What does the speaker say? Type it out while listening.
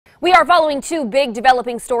We are following two big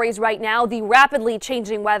developing stories right now. The rapidly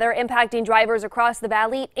changing weather impacting drivers across the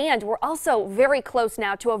valley, and we're also very close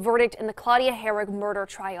now to a verdict in the Claudia Hoerig murder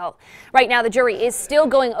trial. Right now, the jury is still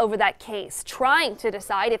going over that case, trying to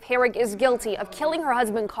decide if Hoerig is guilty of killing her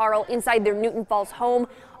husband Carl inside their Newton Falls home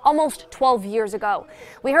almost 12 years ago.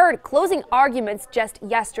 We heard closing arguments just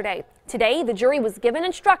yesterday. Today, the jury was given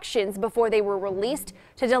instructions before they were released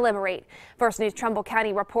to deliberate. First News Trumbull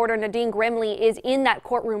County reporter Nadine Grimley is in that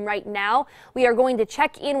courtroom right now. We are going to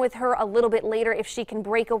check in with her a little bit later if she can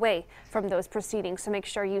break away from those proceedings, so make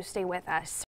sure you stay with us.